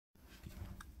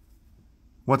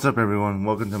What's up, everyone?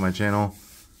 Welcome to my channel,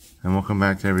 and welcome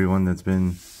back to everyone that's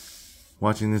been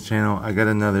watching this channel. I got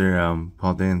another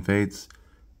Paldean Fates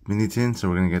mini tin, so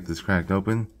we're gonna get this cracked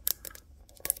open.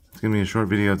 It's gonna be a short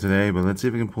video today, but let's see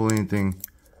if we can pull anything.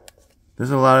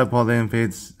 There's a lot of Paldean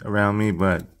Fates around me,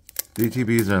 but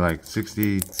DTBs are like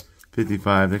 60,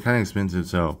 55. They're kind of expensive,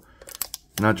 so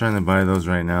I'm not trying to buy those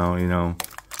right now, you know.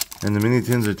 And the mini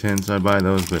tins are 10, so I buy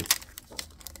those, but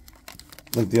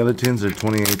like the other tins are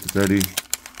 28 to 30.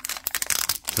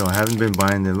 So I haven't been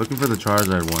buying them. Looking for the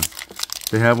Charizard one. If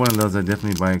they have one of those, I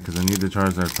definitely buy it because I need the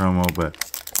Charizard promo. But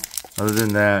other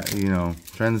than that, you know,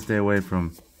 trying to stay away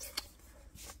from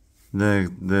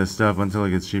the stuff until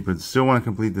it gets cheaper. Still want to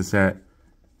complete the set.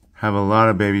 Have a lot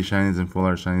of baby shinies and full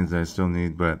art shinies that I still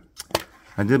need, but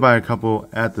I did buy a couple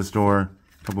at the store.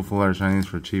 A couple full art shinies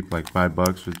for cheap, like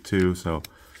 $5 for 2. So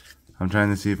I'm trying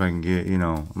to see if I can get, you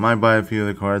know, I might buy a few of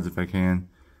the cards if I can,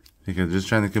 because just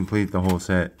trying to complete the whole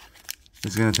set.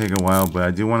 It's going to take a while, but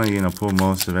I do want to, you know, pull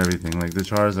most of everything. Like the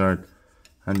Charizard,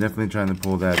 I'm definitely trying to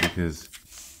pull that because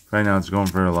right now it's going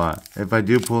for a lot. If I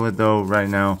do pull it, though, right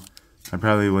now, I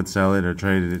probably would sell it or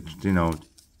trade it, you know,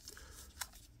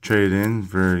 trade it in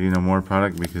for, you know, more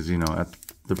product because, you know, at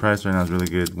the price right now is really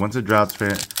good. Once it drops to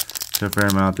a fair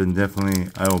amount, then definitely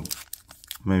I will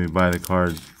maybe buy the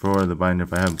card for the binder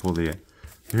if I haven't pulled it yet.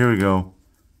 So here we go.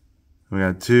 We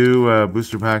got 2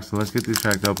 booster packs, so let's get these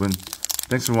cracked open.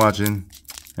 Thanks for watching,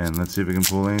 and let's see if we can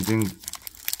pull anything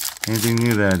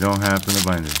new that I don't have from the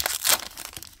binder.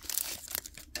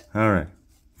 Alright,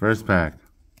 first pack.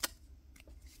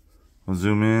 We'll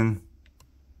zoom in.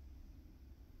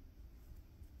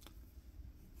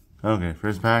 Okay,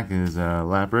 first pack is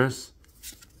Lapras,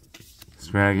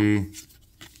 Scraggy,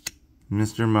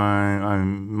 Mr.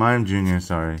 Mime Jr.,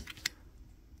 sorry,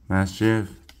 Mischief,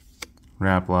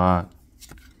 Raplot,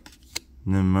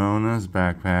 Nemona's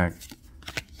Backpack,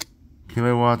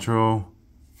 Kilowattrel.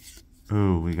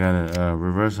 Ooh, we got a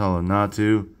reverse holo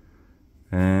Natu,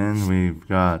 and we've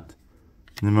got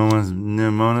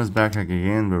Nemona's Backpack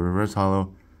again, but reverse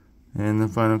holo. And the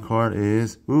final card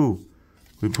is, ooh,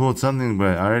 we pulled something,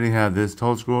 but I already have this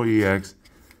Toad Scroll EX,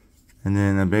 and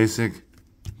then a basic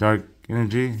Dark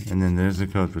Energy, and then there's a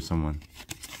code for someone.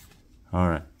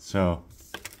 Alright, so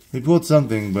we pulled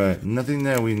something, but nothing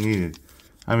that we needed.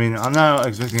 I mean, I'm not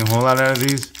expecting a whole lot out of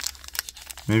these.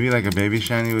 Maybe like a baby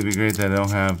shiny would be great that I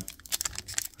don't have,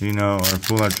 you know, or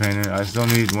full art trainer. I still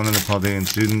need one of the Paldean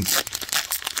students,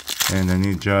 and I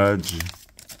need Judge,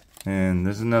 and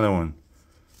there's another one.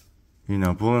 You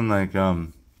know, pulling like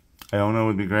Iona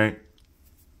would be great.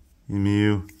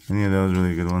 Mew, any of those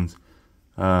really good ones.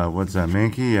 What's that?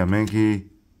 Mankey? Yeah, Mankey.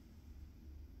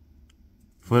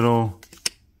 Flittle.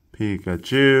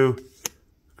 Pikachu.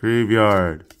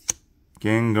 Graveyard.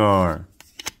 Gengar.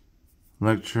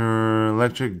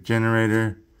 Electric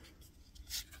Generator.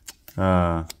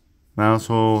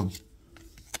 Mousehold.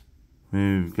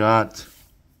 We've got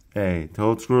a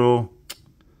Toad Scroll.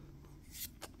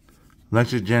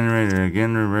 Electric Generator.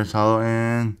 Again, reverse holo,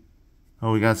 and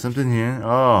oh, we got something here.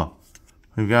 Oh,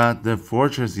 we've got the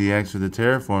Fortress EX with the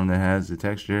Terraform that has the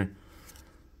texture,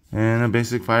 and a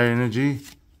basic Fire Energy,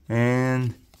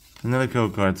 and another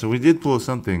code card. So we did pull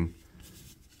something.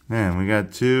 Man, we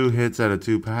got 2 hits out of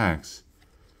 2 packs.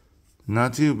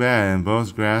 Not too bad, and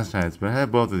both grass types, but I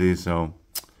have both of these, so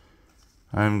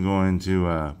I'm going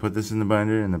to put this in the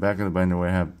binder, in the back of the binder where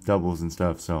I have doubles and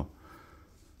stuff. So,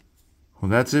 well,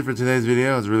 that's it for today's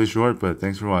video. It's really short, but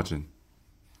thanks for watching.